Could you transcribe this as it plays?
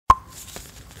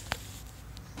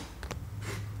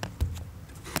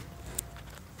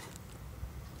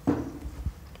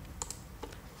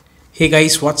Hey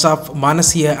guys, what's up?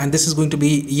 Manas here, and this is going to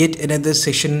be yet another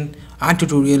session and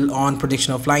tutorial on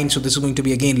projection of line. So this is going to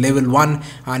be again level 1,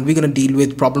 and we're going to deal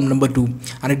with problem number 2,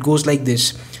 and it goes like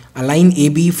this. A line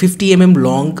AB 50 mm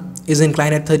long is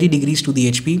inclined at 30 degrees to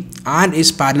the HP and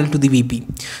is parallel to the VP.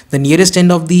 The nearest end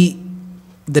to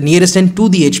the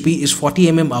HP is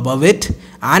 40 mm above it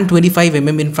and 25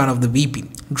 mm in front of the VP.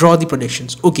 Draw the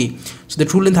projections. Okay, so the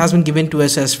true length has been given to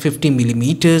us as 50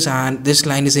 millimeters, and this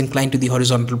line is inclined to the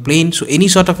horizontal plane. So any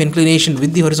sort of inclination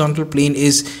with the horizontal plane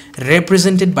is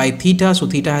represented by theta. So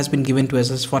theta has been given to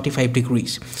us as 45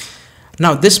 degrees.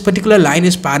 Now this particular line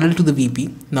is parallel to the VP.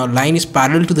 Now line is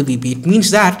parallel to the VP. It means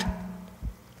that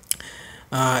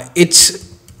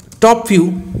its top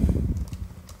view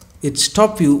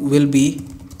will be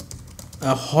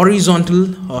a horizontal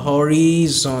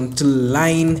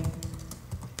line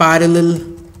parallel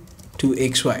to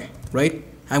XY, right?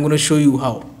 I'm going to show you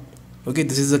how. Okay,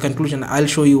 this is the conclusion. I'll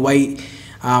show you why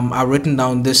I've written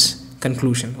down this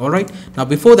conclusion. All right, now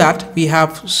before that we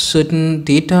have certain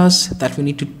datas that we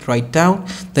need to write down.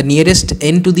 The nearest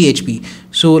end to the HP,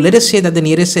 so let us say that the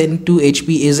nearest end to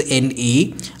HP is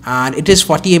NA, and it is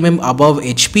 40 mm above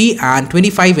HP and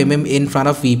 25 mm in front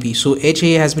of VP. So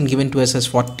HA has been given to us as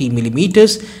 40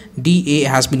 millimeters, DA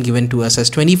has been given to us as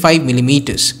 25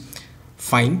 millimeters.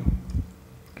 Fine,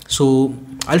 so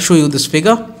I'll show you this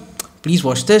figure. Please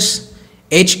watch this.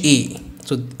 HA,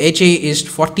 so HA is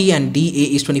 40 and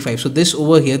DA is 25. So this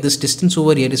over here, this distance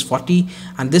over here is 40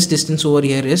 and this distance over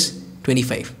here is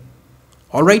 25.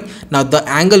 All right, now the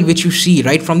angle which you see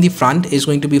right from the front is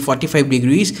going to be 45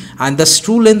 degrees, and the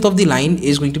true length of the line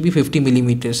is going to be 50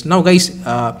 millimeters. Now guys,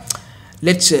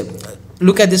 let's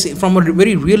look at this from a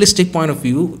very realistic point of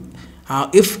view.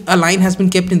 If a line has been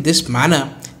kept in this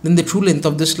manner, then the true length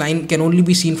of this line can only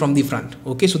be seen from the front.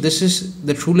 Okay, so this is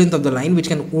the true length of the line which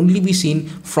can only be seen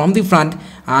from the front,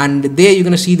 and there you're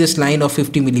going to see this line of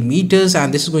 50 millimeters,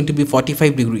 and this is going to be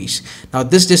 45 degrees. Now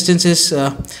this distance is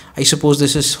I suppose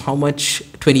this is how much,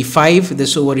 25.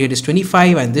 This over here is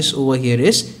 25 and this over here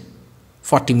is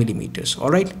 40 millimeters. All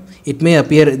right, it may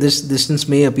appear, this distance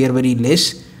may appear very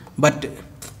less, but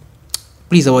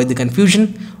please avoid the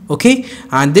confusion. Okay,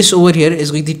 and this over here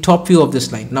is with the top view of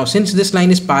this line. Now since this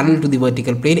line is parallel to the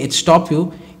vertical plane, its top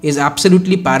view is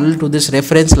absolutely parallel to this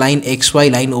reference line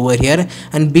XY line over here,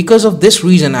 and because of this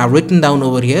reason I've written down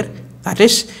over here, that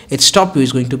is, its top view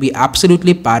is going to be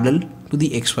absolutely parallel to the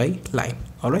XY line.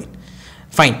 All right,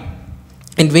 fine.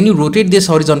 And when you rotate this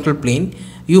horizontal plane,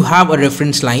 you have a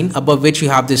reference line above which you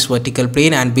have this vertical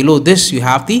plane, and below this you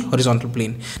have the horizontal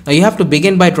plane. Now you have to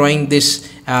begin by drawing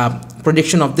this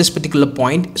projection of this particular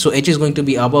point. So H is going to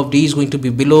be above, D is going to be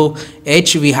below.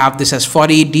 H we have this as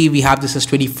 40, D we have this as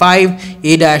 25,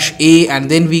 A dash A,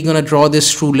 and then we're going to draw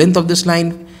this true length of this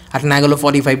line at an angle of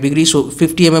 45 degrees. So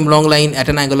 50 mm long line at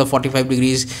an angle of 45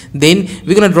 degrees. Then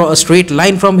we're going to draw a straight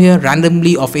line from here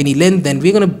randomly of any length. Then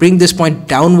we're going to bring this point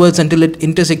downwards until it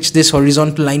intersects this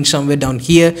horizontal line somewhere down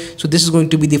here. So this is going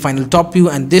to be the final top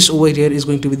view, and this over here is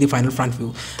going to be the final front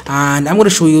view. And I'm going to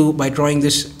show you by drawing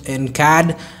this in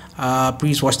CAD.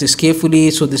 Please watch this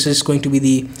carefully. So this is going to be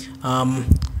the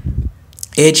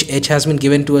H has been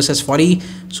given to us as 40.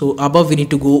 So above we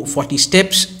need to go 40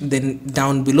 steps, then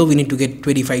down below we need to get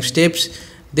 25 steps.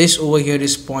 This over here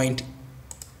is point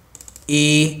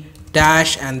A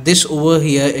dash, and this over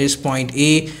here is point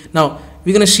A. Now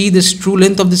we're going to see this true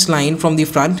length of this line from the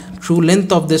front. True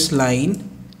length of this line,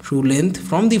 true length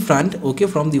from the front. Okay,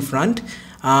 from the front,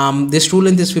 this true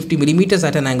length is 50 millimeters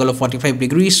at an angle of 45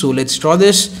 degrees. So let's draw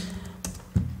this.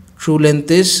 True length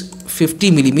is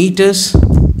 50 millimeters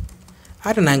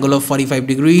at an angle of 45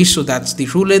 degrees. So that's the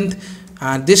true length,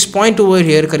 and this point over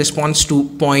here corresponds to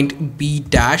point B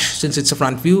dash since it's a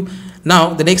front view.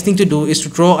 Now the next thing to do is to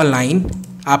draw a line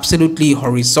absolutely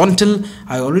horizontal.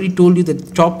 I already told you that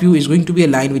the top view is going to be a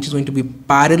line which is going to be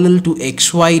parallel to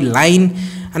XY line,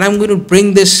 and I'm going to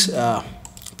bring this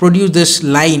produce this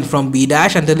line from B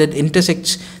dash until it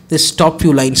intersects this top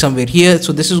view line somewhere here.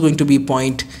 So this is going to be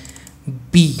point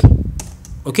B.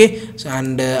 Okay, so,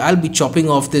 and I'll be chopping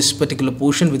off this particular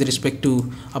portion with respect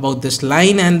to about this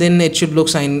line, and then it should look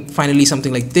finally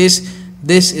something like this.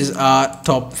 This is our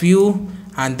top view,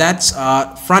 and that's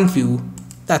our front view.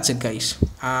 That's it guys.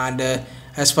 And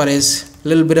as far as a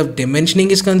little bit of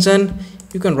dimensioning is concerned,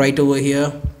 you can write over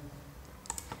here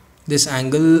this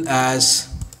angle as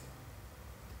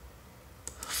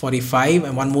 45,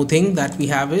 and one more thing that we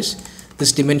have is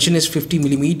this dimension is 50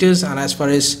 millimeters, and as far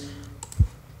as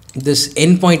this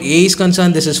endpoint A is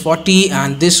concerned, this is 40,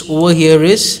 and this over here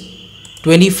is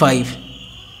 25.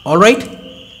 All right,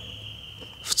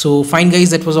 So fine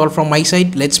guys, that was all from my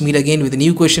side. Let's meet again with a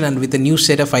new question and with a new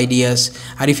set of ideas.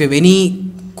 And if you have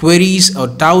any queries or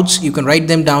doubts, you can write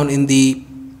them down in the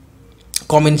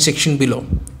comment section below.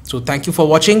 So thank you for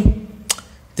watching.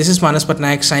 This is Manas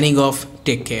Patnaik signing off.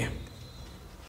 Take care.